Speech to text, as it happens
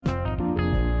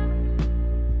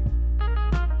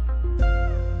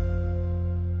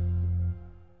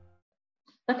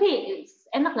Tapi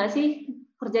enak nggak sih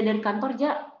kerja dari kantor,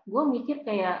 Ja? Gue mikir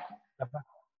kayak, Apa?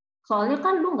 soalnya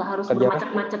kan lu nggak harus Kerja apa?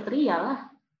 bermacet-macet ria lah.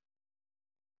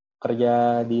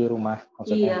 Kerja di rumah Iya,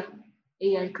 maksudnya.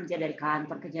 iya kerja dari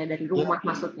kantor, kerja dari Ya, rumah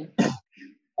maksudnya.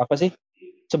 apa sih?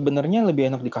 Sebenarnya lebih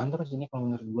enak di kantor sini kalau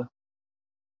menurut gua.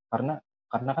 Karena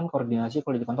kan koordinasi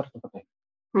kalau di kantor cepet ya.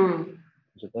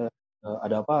 Maksudnya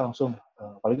ada apa langsung.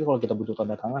 Apalagi kalau kita butuh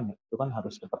tanda tangan ya, itu kan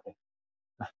harus cepet ya.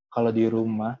 Nah, kalau di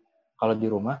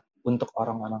rumah untuk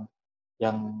orang-orang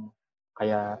yang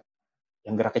kayak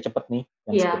yang geraknya cepet nih,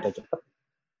 yang Iya. speednya cepet,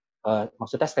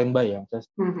 maksudnya standby ya.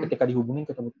 Maksudnya ketika dihubungin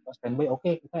kita butuh standby, oke,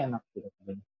 kita enak gitu.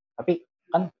 Tapi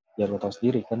kan ya lo tahu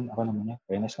sendiri kan apa namanya,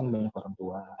 PNS kan banyak orang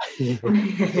tua.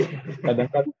 kadang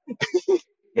kan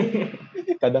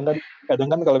kadang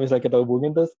kan kalau misalnya kita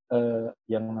hubungin terus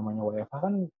yang namanya WFH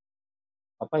kan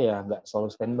apa ya nggak selalu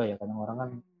standby ya, kadang orang kan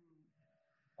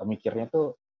mikirnya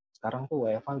tuh sekarang tuh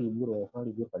WFH libur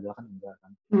padahal kan enggak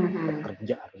kan, tetap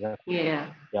kerja ya. Iya.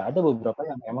 Ya ada beberapa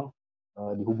yang emang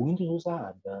dihubungin tuh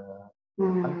susah, ada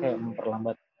kan kayak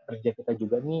memperlambat kerja kita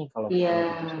juga nih kalau kita Iya.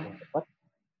 lagi disuruh cepat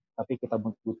tapi kita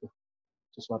butuh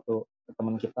sesuatu ke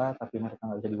teman kita tapi mereka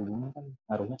nggak bisa dihubungin kan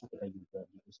ngaruhnya ke kita juga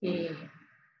gitu sih. Iya.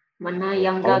 Mana Tuh.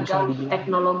 yang Kalau gagal misalnya di dibilang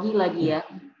teknologi lagi ya?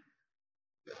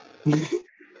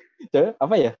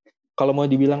 apa ya, kalau mau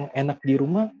dibilang enak di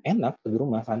rumah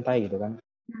santai gitu kan.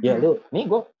 Ya lu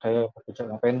nih gue kayak pakai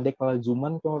celana pendek malah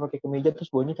zooman cuma pakai kemeja terus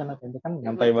bawahnya celana pendek kan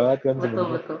nyantai banget kan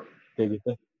sebenarnya Betul. kayak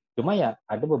gitu. Cuma ya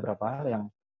ada beberapa hal yang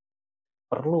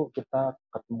perlu kita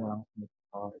ketemu langsung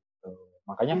gitu.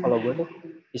 Makanya kalau gue tuh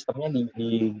sistemnya di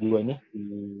gue ini di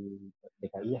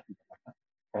DKI ya di Jakarta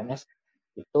PNS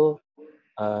itu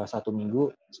 1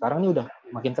 minggu sekarang ini udah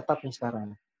makin ketat nih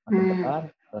sekarang makin ketat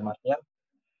dalam artian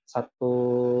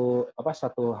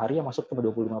satu hari yang masuk cuma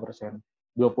 25%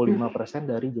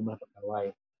 dari jumlah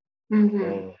pegawai.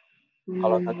 Tuh.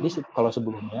 Kalau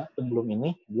sebelum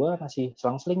ini gue masih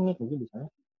selang-seling nih, jadi misalnya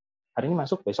hari ini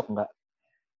masuk besok enggak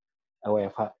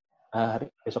WFH.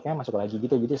 Besoknya masuk lagi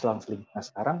gitu, jadi selang-seling. Nah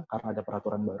sekarang karena ada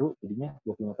peraturan baru, jadinya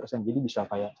 25%. Jadi bisa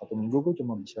kayak 1 minggu gue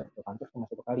cuma bisa ke kantor cuma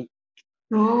 1 kali.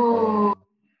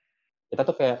 Kita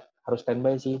tuh kayak harus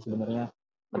standby sih sebenarnya.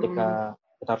 Ketika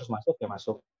kita harus masuk ya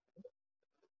masuk.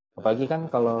 Apalagi kan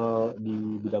kalau di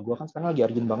bidang gue kan sekarang lagi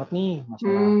urgent banget nih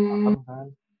masalah makam kan.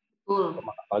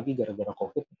 Apalagi gara-gara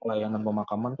COVID pelayanan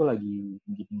pemakaman tuh lagi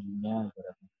tinggi-tingginya.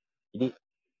 Jadi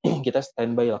kita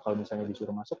standby lah kalau misalnya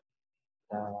disuruh masuk.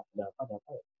 Ada apa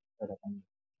ya. Kita datang.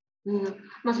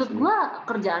 Maksud gue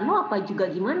kerjaan lo apa juga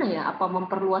gimana ya? Apa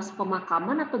memperluas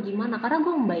pemakaman atau gimana? Karena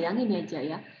gue membayangin aja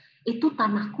ya, itu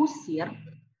tanah kusir,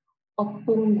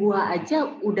 opung gue aja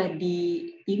udah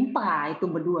ditimpa itu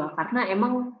berdua karena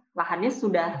emang lahannya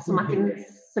sudah semakin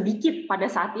sedikit pada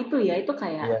saat itu ya, itu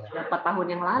kayak berapa tahun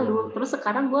yang lalu. Terus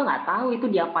sekarang gue nggak tahu itu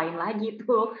diapain lagi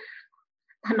tuh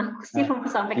tanah kusir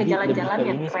sampai ke jalan-jalan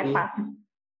yang kereta.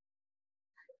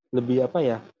 Lebih apa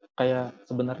ya? Kayak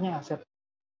sebenarnya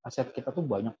aset kita tuh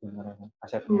banyak sebenarnya.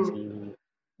 Asetnya si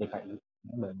DKI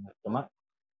banyak. Cuma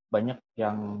banyak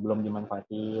yang belum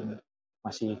dimanfaatin.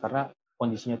 Masih karena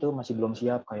kondisinya tuh masih belum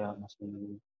siap, kayak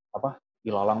masih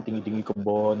ilalang tinggi-tinggi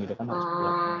kebun gitu kan harus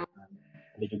kelihatan.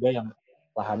 Ada juga yang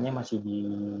lahannya masih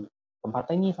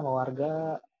ditempatin nih sama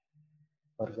warga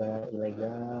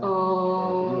ilegal.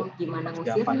 Jadi Gimana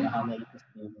persiapan ngusirnya? lahannya itu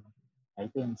sendiri. Nah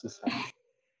itu yang susah.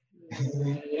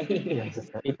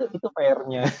 Itu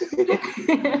PR-nya.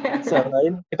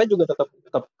 Selain kita juga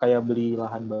tetap kayak beli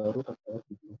lahan baru tetap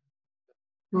gitu.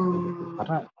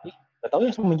 Karena nggak tahu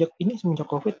ya semenjak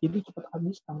COVID jadi cepet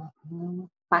habis sama.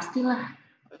 Pastilah.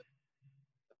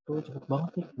 Tuh cepet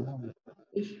banget nih.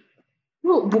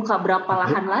 Lu buka berapa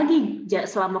lahan lagi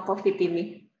selama COVID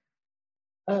ini?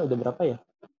 Udah berapa ya?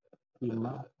 5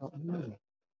 atau 6 ya?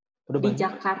 Udah di banyak.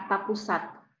 Jakarta Pusat?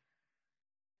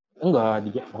 Enggak,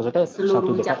 maksudnya seluruh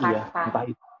satu DKI Jakarta. Ya. Entah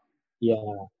itu. Ya,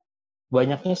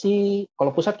 banyaknya sih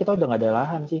kalau pusat kita udah nggak ada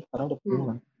lahan sih karena udah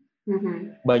penuh.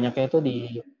 Banyaknya itu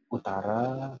di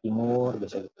utara, timur,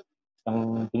 biasa gitu. Yang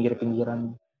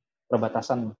pinggir-pinggiran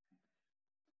perbatasan.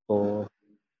 Tuh.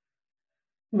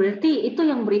 Berarti itu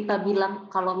yang berita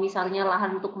bilang kalau misalnya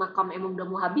lahan untuk makam emang udah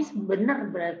mau habis, benar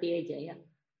berarti aja ya?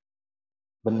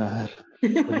 Benar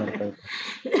kayak itu.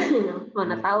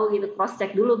 Mana tahu gitu, cross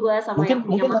check dulu gue sama yang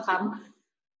punya makam.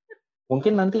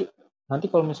 Mungkin nanti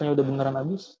kalau misalnya udah beneran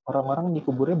habis, orang-orang di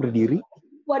kuburnya berdiri.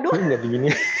 Waduh. Nggak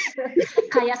begini.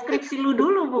 Kayak skripsi lu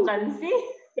dulu bukan sih?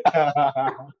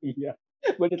 Iya,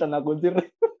 gue di tanah kuncir.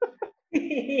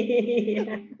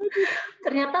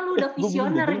 Ternyata lu udah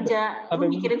visioner aja, lu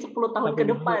mikirin 10 tahun ke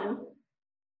depan.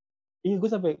 Iya, gue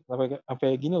sampai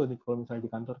gini loh nih kalau misalnya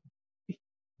di kantor.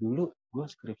 dulu gue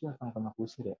skripsi tentang tanah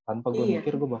kusir ya, tanpa gue Iya.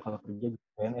 mikir gue bakal kerja di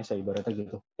PNS ya ibaratnya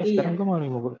gitu. Iya. Sekarang gue malah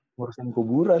ngurusin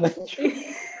kuburan aja.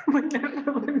 Benar.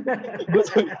 Gue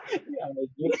ya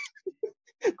anjir,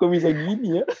 kok bisa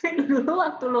gini ya? Dulu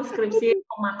waktu lo skripsi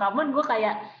pemakaman gue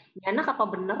kayak, ya anak apa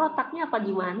bener otaknya apa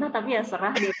gimana, tapi ya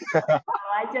serah deh, tahu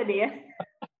aja deh ya.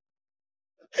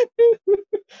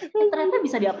 Ternyata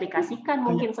bisa diaplikasikan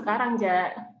mungkin sekarang,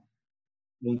 Ja.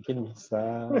 Mungkin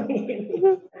bisa.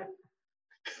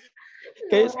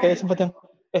 kayak sempat yang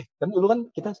kan dulu kan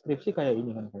kita skripsi kayak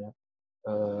ini kan kayak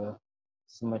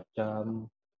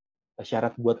semacam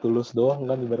syarat buat lulus doang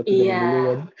kan ibaratnya zaman dulu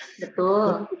kan. Betul.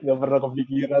 Nggak pernah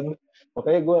kepikiran.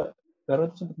 Makanya gue sekarang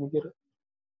sempat mikir,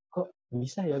 kok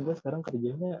bisa ya gue sekarang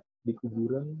kerjanya di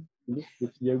kuburan, dulu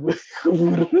skripsinya gue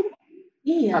kuburan.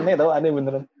 Iya. Aneh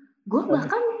beneran. Gue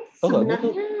bahkan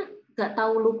sebenarnya nggak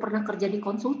tahu lu pernah kerja di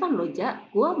konsultan loh, Ja.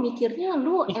 Gue mikirnya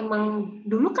lu emang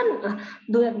dulu kan,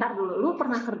 ntar dulu, lu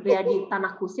pernah kerja di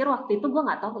Tanah Kusir waktu itu, gue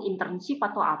nggak tahu internship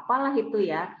atau apalah itu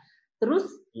ya. Terus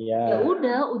ya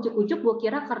udah, ujuk-ujuk gue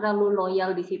kira karena lu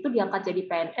loyal di situ diangkat jadi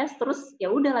PNS, terus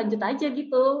ya udah lanjut aja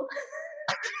gitu.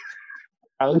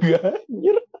 Enggak,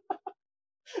 anjir.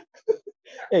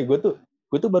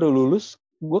 Gue tuh baru lulus,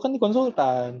 gue kan di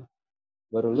konsultan.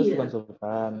 Baru lulus di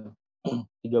konsultan.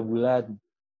 3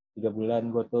 bulan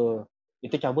gue tuh.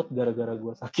 Itu cabut gara-gara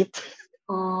gue sakit.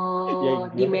 Oh,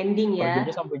 demanding ya.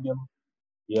 Kerjanya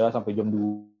sampai jam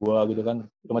 2 gitu kan.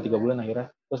 Cuma 3 bulan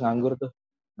akhirnya. Terus nganggur,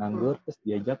 terus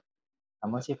diajak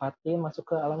sama si Fatin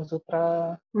masuk ke Alam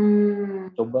Sutra.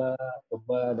 Coba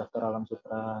daftar Alam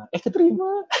Sutra.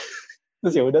 Keterima.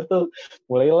 Terus ya udah tuh,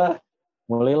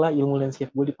 mulailah ilmu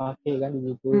landscape gue dipakai kan di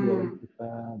situ di Alam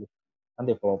Sutra. Kan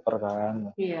developer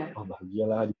kan. Oh bahagia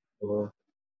lah di situ.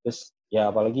 Terus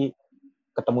ya apalagi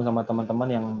ketemu sama teman-teman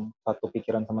yang satu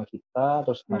pikiran sama kita,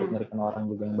 terus narik-narikin orang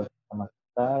juga yang baru sama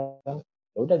kita kan.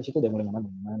 Ya udah di situ udah mulai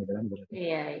nyaman gitu kan.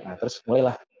 Nah, terus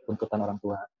mulailah tuntutan orang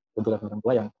tua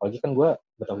yang apalagi kan gue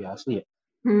Betawi asli ya.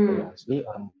 Betawi asli,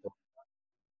 orang tua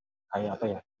kayak apa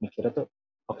ya, mikirnya tuh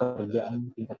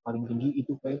pekerjaan tingkat paling tinggi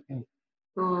itu PNS.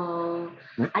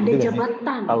 Ada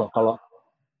jabatan. Kalau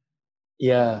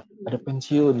ya ada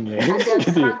pensiun ya. Ada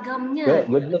seragamnya.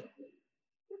 Gue dulu.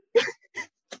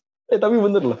 Tapi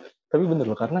bener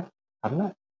loh karena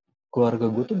keluarga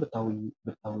gue tuh Betawi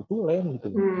tulen gitu.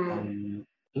 Betawi.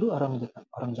 Lu orang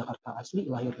Jakarta asli,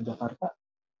 lahir di Jakarta,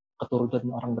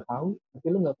 keturunan orang Betawi, tapi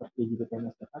lu nggak kerja di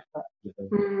PNS Jakarta gitu.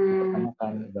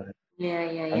 Dipertanyakan ibaratnya.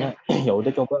 Hanya ya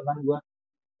udah coba kan gue.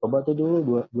 Coba tuh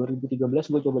dulu 2013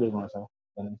 gue coba deh nggak salah.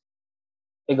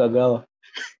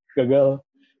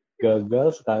 Gagal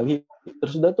sekali.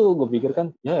 Terus udah tuh gue pikir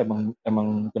kan ya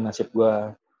emang nasib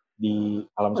gue di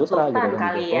Alam Sutra gitu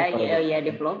kan, kali di developer. Ya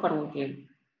developer mungkin.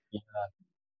 Ya,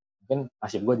 mungkin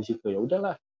nasib gue di situ. Ya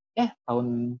udahlah.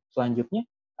 Tahun selanjutnya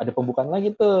ada pembukaan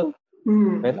lagi tuh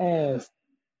PNS.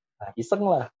 Nah iseng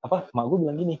lah. Mak gue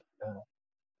bilang gini,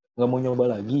 nggak mau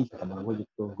nyoba lagi kata mak gue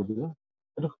gitu. Gue bilang,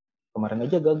 aduh kemarin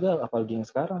aja gagal, apalagi yang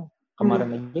sekarang. Kemarin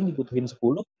aja yang dibutuhin 10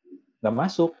 nggak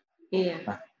masuk.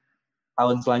 Nah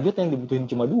tahun selanjutnya yang dibutuhin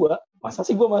cuma 2, masa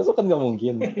sih gue masuk, kan nggak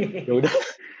mungkin. Ya udah,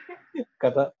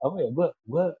 kata apa ya,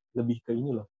 gue lebih ke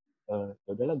ini loh, ya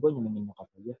udahlah gue nyenengin nyokap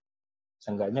aja.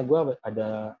 Seenggaknya gue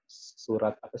ada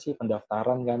surat apa sih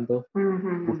pendaftaran kan tuh,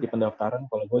 bukti pendaftaran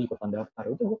kalau gue ikut pendaftar.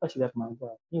 Itu gue kasih lihat sama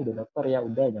gue, ini udah daftar ya,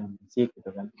 udah jangan berisik gitu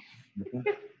kan.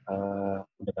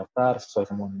 Udah daftar sesuai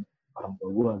sama orang tua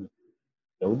gue gitu.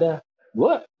 Ya udah,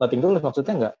 gue nothing tulus,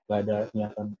 maksudnya nggak ada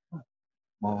niatan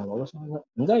mau lolos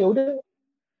enggak, ya udah.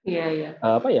 Iya.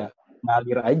 Apa ya,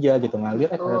 ngalir aja gitu,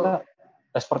 ternyata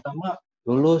tes pertama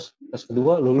lulus, tes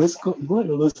kedua lulus, kok gue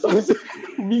lulus terus.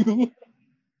 Bingung.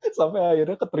 Sampai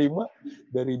akhirnya keterima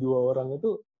dari 2 orang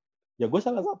itu, ya gue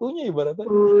salah satunya ibaratnya.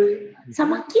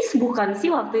 Sama Kis bukan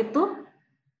sih waktu itu?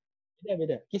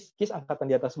 Beda. Kis angkatan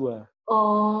di atas gue.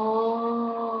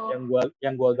 Oh.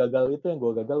 Yang gue gagal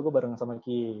gue bareng sama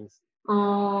Kis.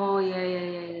 Oh iya.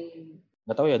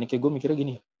 Nggak tahu ya, nih kayak gue mikirnya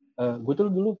gini, gue tuh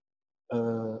dulu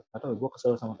nggak tahu, gue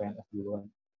kesel sama PNS duluan.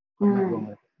 Karena gue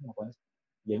ngeliat PNS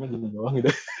dianya gini doang gitu.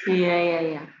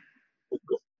 Iya.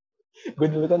 Gue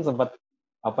dulu kan sempat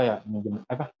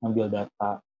ngambil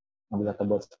data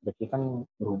buat skripsi kan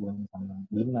berhubungan sama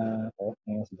Dina,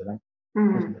 PNS gitu kan.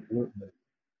 Gue sempat dulu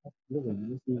kayak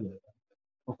gini sih gitu.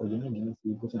 Oh kerjanya gini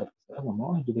sih, gue sempat nggak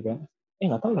mau jadi PNS.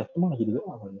 Nggak tahu lah, cuma nggak jadi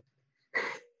doang kali.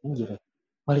 Anjir,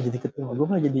 malah jadi ketua.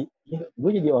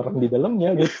 Gue jadi orang di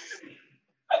dalamnya gitu.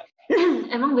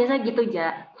 Emang biasa gitu,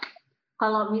 Ja.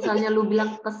 Kalau misalnya lu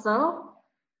bilang kesel,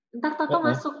 ntar Toto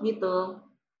masuk gitu.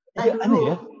 Iya, aneh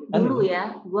ya. dulu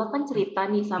ya, gue kan cerita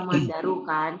nih sama Daru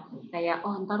kan, kayak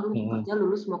ntar lu kerja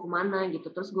lulus mau kemana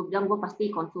gitu, terus gue bilang gue pasti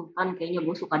konsultan, kayaknya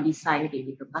gue suka desain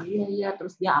kayak gitu kan, iya,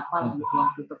 terus dia apa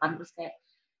gitu kan, terus kayak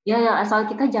ya asal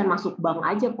kita jangan masuk bank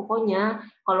aja pokoknya,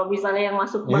 kalau misalnya yang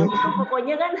masuk bank itu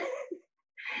pokoknya kan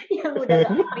yang udah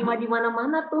gak diterima di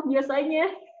mana-mana tuh biasanya.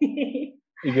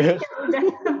 Yang udah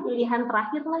pilihan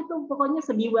terakhir lah itu, pokoknya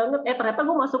sedih banget, ternyata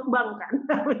gue masuk bank kan.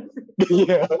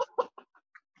 Iya.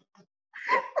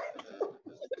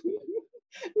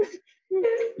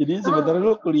 Jadi sebenarnya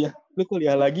lu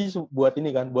kuliah lagi buat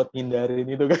ini kan, buat hindarin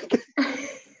itu kan,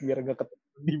 biar gak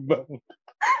ketemu di bank.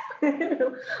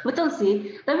 Betul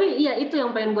sih, tapi iya itu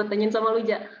yang pengen gue tanyain sama lu,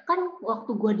 Ja. Kan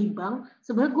waktu gue di bank,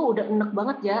 sebenarnya gue udah enek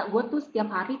banget ya, gue tuh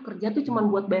setiap hari kerja tuh cuma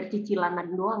buat bayar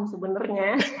cicilanan doang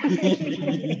sebenarnya.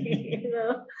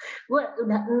 Gue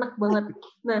udah enek banget.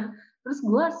 Nah, terus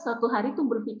gue suatu hari tuh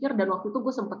berpikir, dan waktu itu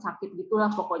gue sempet sakit gitulah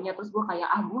pokoknya, terus gue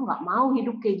kayak gue nggak mau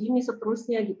hidup kayak gini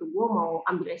seterusnya gitu, gue mau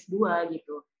ambil S2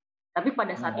 gitu. Tapi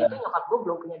pada saat itu nyokap gue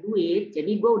belum punya duit,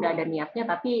 jadi gue udah ada niatnya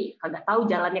tapi kagak tahu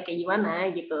jalannya kayak gimana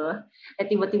gitu.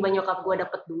 Tiba-tiba nyokap gue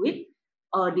dapet duit,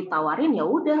 ditawarin, ya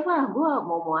udah lah, gue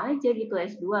mau aja gitu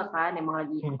S2 kan, emang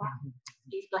lagi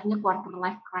istilahnya quarter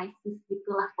life crisis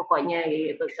gitulah pokoknya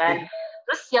gitu kan.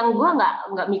 Terus yang gue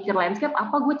nggak mikir landscape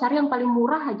apa, gue cari yang paling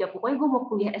murah aja, pokoknya gue mau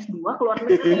kuliah S2 keluar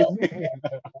negeri.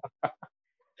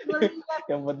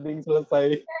 Yang penting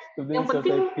selesai. Yang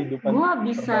penting gue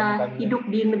bisa hidup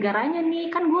di negaranya nih,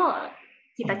 kan gue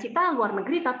cita-cita luar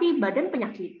negeri tapi badan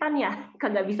penyakitan ya,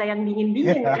 kagak bisa yang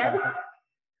dingin-dingin kan.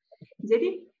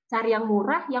 Jadi cari yang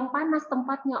murah, yang panas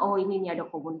tempatnya. Oh ini nih ada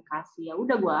komunikasi, ya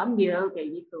udah gue ambil kayak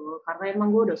gitu. Karena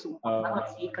emang gue udah sumpah banget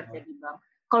sih kerja di bank.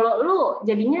 Kalau lu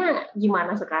jadinya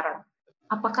gimana sekarang?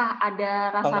 Apakah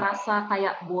ada rasa-rasa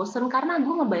kayak bosen? Karena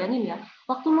gue ngebayangin ya,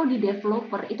 waktu lo di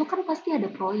developer itu kan pasti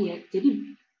ada proyek.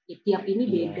 Jadi tiap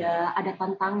ini beda, ada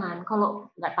tantangan.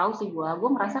 Kalau nggak tahu sih gue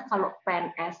merasa kalau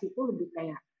PNS itu lebih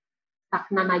kayak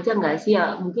stagnan aja nggak sih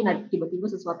ya? Mungkin ada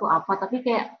tiba-tiba sesuatu apa, tapi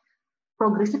kayak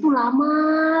progresnya tuh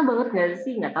lama banget nggak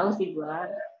sih? Nggak tahu sih gue.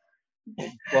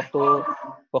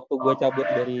 Waktu gue cabut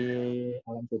dari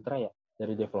Alam Sutra ya,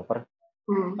 dari developer,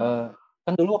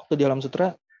 kan dulu waktu di Alam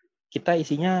Sutra kita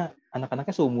isinya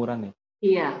anak-anaknya seumuran ya.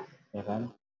 Iya. Ya kan.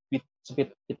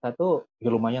 Speed kita tuh ya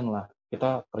lumayan lah.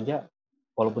 Kita kerja,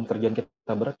 walaupun kerjaan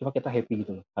kita berat, cuma kita happy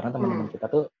gitu loh. Karena teman-teman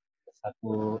kita tuh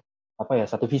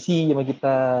satu visi sama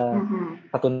kita,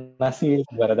 satu nasib,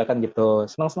 ibaratkan gitu.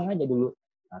 Senang-senang aja dulu.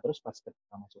 Nah terus pas kita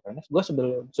masuk PNS, gue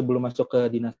sebelum masuk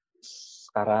ke dinas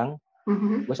sekarang,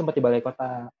 gue sempat di balai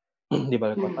kota. Di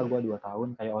balai kota gue 2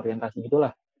 tahun kayak orientasi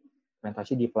gitulah,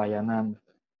 orientasi di pelayanan,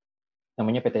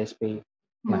 namanya PTSP.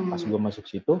 Nah pas gue masuk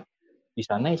situ, di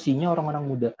sana isinya orang-orang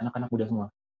muda, anak-anak muda semua,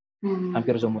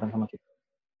 hampir seumuran sama kita.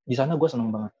 Di sana gue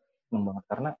seneng banget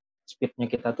karena speednya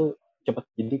kita tuh cepet.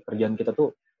 Jadi kerjaan kita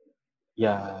tuh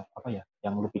ya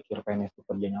yang lu pikir PNS itu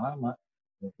kerjanya lama,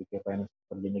 lu pikir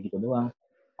PNS kerjanya gitu doang.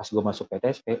 Pas gue masuk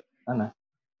PTSP sana,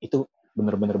 itu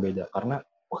bener-bener beda karena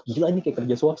wah gila ini kayak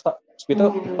kerja swasta, speednya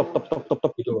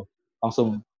top gitu loh.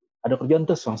 Langsung ada kerjaan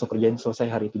terus langsung kerjain selesai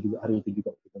hari itu juga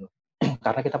gitu loh.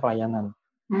 Karena kita pelayanan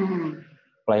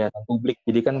publik,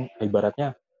 jadi kan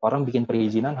ibaratnya orang bikin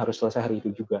perizinan harus selesai hari itu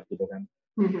juga gitu kan.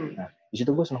 Nah di situ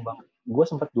gue seneng banget, gue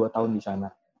sempat 2 tahun di sana.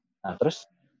 Nah terus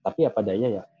tapi apa daya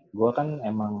ya, gue kan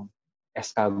emang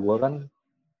SK gue kan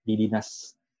di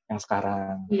dinas yang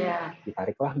sekarang.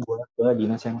 Ditariklah gue ke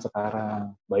dinas yang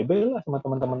sekarang. Bye-bye lah sama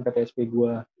teman-teman PTSP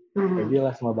gue. Bye-bye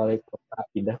lah sama balai kota.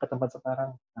 Pindah ke tempat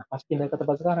sekarang. Nah pas pindah ke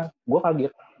tempat sekarang, gue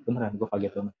kaget. Beneran, gue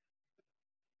kaget banget.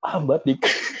 Batik.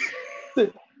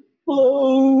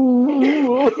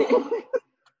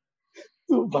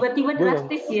 Tiba-tiba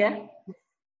drastis ya.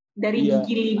 Dari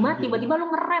gigi 5 tiba-tiba lu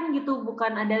ngerem gitu,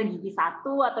 bukan ada gigi 1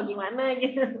 atau gimana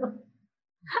gitu.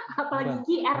 Apalagi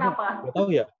gigi R apa? Gak tau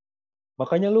ya.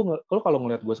 Makanya lu kalau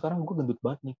ngeliat gue sekarang, gue gendut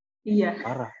banget nih. Iya.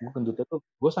 Parah, gue gendutnya tuh.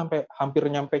 Gue sampai hampir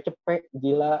nyampe cepek,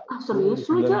 gila. Serius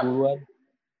lu, Ja?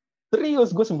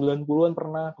 Serius, gue 90-an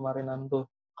pernah kemarinan tuh.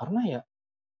 Karena ya,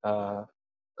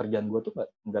 kerjaan gue tuh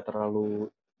nggak terlalu,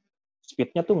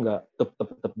 speednya tuh nggak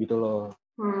tep gitu loh.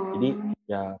 Jadi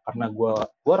ya karena gue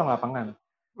orang lapangan.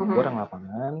 Gue orang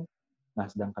lapangan. Nah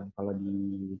sedangkan kalau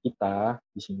di kita,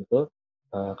 di sini tuh,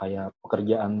 kayak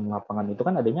pekerjaan lapangan itu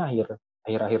kan adanya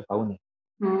akhir tahun ya.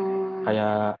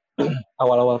 Kayak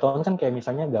awal-awal tahun kan kayak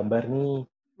misalnya gambar nih,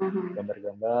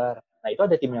 gambar-gambar. Nah itu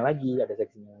ada timnya lagi, ada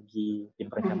seksinya lagi, tim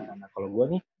perencanaan. Nah kalau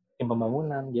gue nih tim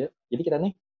pembangunan, jadi kita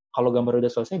nih kalau gambar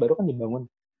udah selesai baru kan dibangun,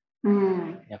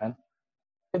 ya kan?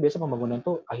 Kita biasa pembangunan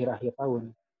tuh akhir-akhir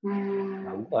tahun.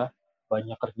 Nah gue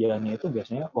banyak kerjaannya itu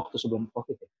biasanya waktu sebelum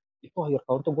COVID ya. itu akhir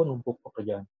tahun tuh gue numpuk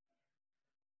pekerjaan.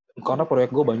 Karena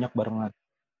proyek gue banyak banget.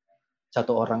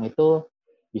 Satu orang itu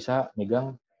bisa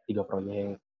megang 3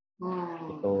 proyek.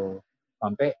 Gitu.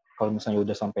 Sampai kalau misalnya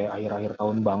udah sampai akhir-akhir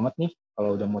tahun banget nih,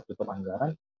 kalau udah mau tutup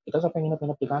anggaran, kita sampai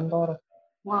nginep-nginep di kantor.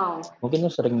 Wow. Mungkin lu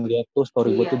sering lihat tuh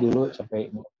story gue tuh dulu sampai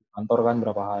nginep di kantor kan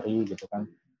berapa hari gitu kan.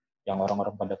 Yang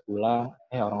orang-orang pada pulang,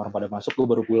 orang-orang pada masuk gue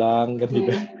baru pulang kan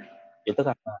gitu.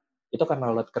 Itu karena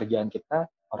load kerjaan kita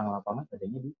orang lapangan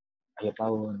adanya di akhir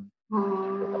tahun.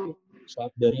 Gitu. Tapi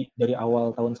saat dari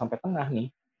awal tahun sampai tengah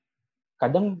nih,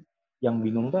 kadang yang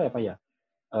bingung tuh apa ya?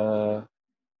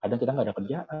 Kadang kita nggak ada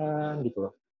kerjaan gitu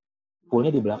loh.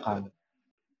 Fullnya di belakang.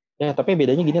 Ya, tapi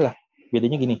bedanya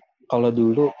gini. Kalau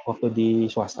dulu waktu di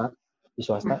swasta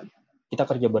kita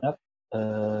kerja berat,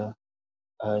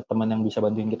 teman yang bisa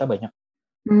bantuin kita banyak.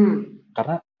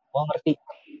 Karena semua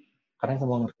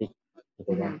ngerti,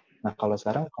 gitu kan. Nah, kalau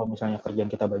sekarang kalau misalnya kerjaan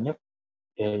kita banyak,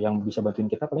 yang bisa bantuin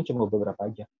kita paling cuma beberapa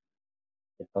aja.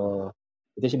 Gitu.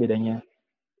 Itu sih bedanya.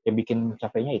 Yang bikin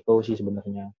capeknya itu sih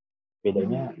sebenarnya.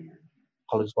 Bedanya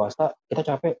kalau di swasta kita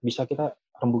capek bisa kita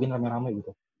rembukin rame-rame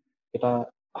gitu. Kita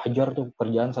hajar tuh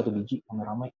kerjaan 1 biji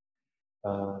rame-rame.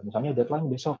 Misalnya deadline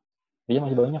besok, dia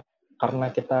masih banyak.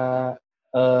 Karena kita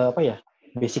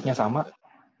basicnya sama,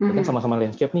 kita sama-sama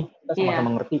landscape nih, kita sama-sama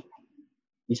ngerti.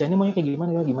 Desainnya maunya kayak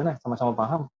gimana, sama-sama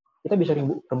paham. Kita bisa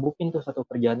rembukin tuh satu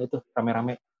kerjaan itu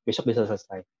rame-rame, besok bisa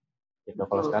selesai. Gitu.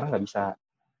 Kalau sekarang nggak bisa.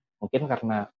 Mungkin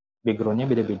karena background-nya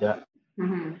beda-beda.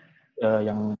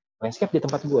 Yang landscape di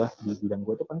tempat gue, di bidang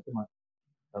gue tuh kan cuma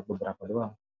beberapa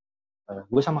doang.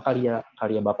 Gue sama karya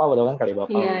bapak, kan karya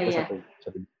bapak itu satu.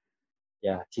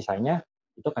 Ya, sisanya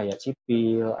itu kayak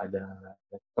sipil, ada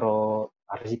elektro,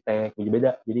 arsitek,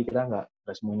 beda-beda. Jadi kita nggak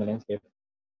semuanya landscape.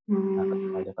 Nah,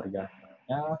 ketika ada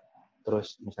kerjaannya,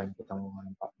 terus misalnya kita mau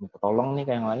minta tolong nih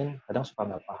kayak yang lain, kadang suka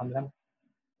nggak paham kan,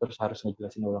 terus harus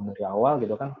ngejelasin ulang dari awal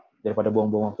gitu kan, daripada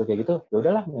buang-buang waktu kayak gitu, ya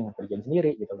udahlah kerjain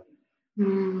sendiri gitu loh.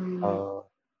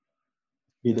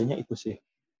 Bedanya itu sih.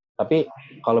 Tapi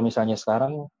kalau misalnya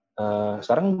sekarang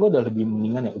gue udah lebih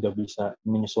mendingan ya, udah bisa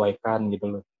menyesuaikan gitu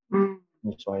loh.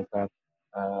 Menyesuaikan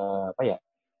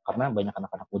karena banyak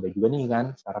anak-anak muda juga nih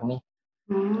kan sekarang nih.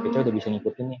 Kita udah bisa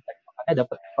ngikutin nih tektokannya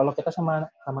dapet. Kalau kita sama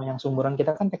yang seumuran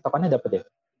kita kan tektokannya dapet ya.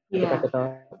 Ketika kita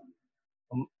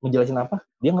ngejelasin apa,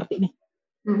 dia ngerti nih.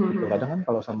 Gitu. Kadang kan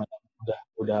kalau sama yang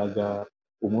udah agak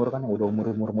umur kan, udah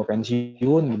umur mau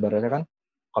pensiun ibaratnya kan,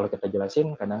 kalau kita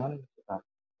jelasin kadang kan kita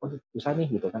susah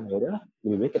nih gitu kan, ya udahlah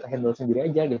lebih baik kita handle sendiri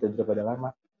aja gitu daripada lama.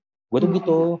 Gue tuh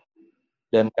gitu.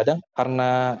 Dan kadang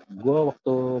karena gue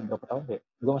waktu berapa tahun ya,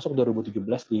 gue masuk 2017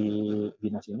 di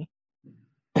dinas ini,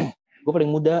 gue paling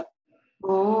muda,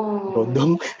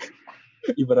 berondong.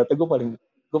 Ibaratnya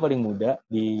gue paling muda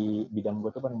di bidang gue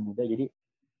tuh paling muda. Jadi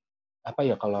apa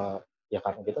ya, kalau ya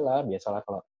karena gitulah, biasalah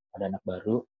kalau ada anak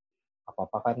baru,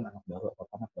 apa kan anak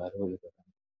baru gitu kan.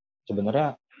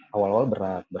 Sebenarnya awal-awal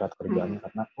berat kerjaannya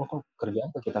karena kok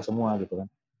kerjaan ke kita semua gitu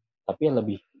kan. Tapi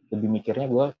lebih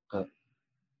mikirnya gue ke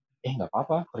nggak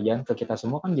apa-apa, kerjaan ke kita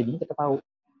semua kan jadinya kita tahu.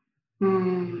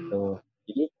 Gitu.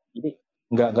 Jadi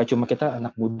nggak cuma kita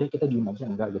anak muda kita gimana aja,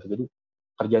 enggak gitu. Jadi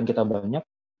kerjaan kita banyak,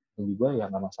 bagi gue ya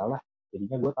nggak masalah.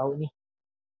 Jadinya gue tahu nih,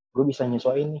 gue bisa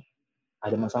nyesuaiin nih.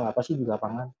 Ada masalah apa sih di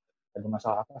lapangan? Ada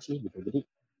masalah apa sih gitu.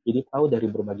 Jadi tahu dari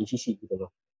berbagai sisi gitu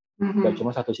loh. Nggak cuma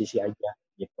satu sisi aja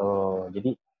gitu.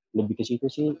 Jadi lebih ke situ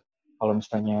sih. Kalau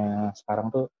misalnya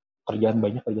sekarang tuh kerjaan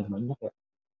banyak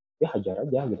ya hajar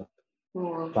aja gitu.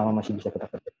 Selama masih bisa kita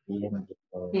kerjain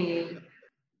gitu.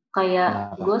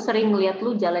 Kayak gue sering ngeliat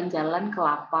lu jalan-jalan ke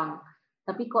lapang,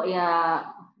 tapi kok ya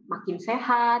makin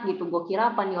sehat gitu. Gue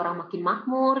kira apa nih, orang makin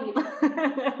makmur gitu.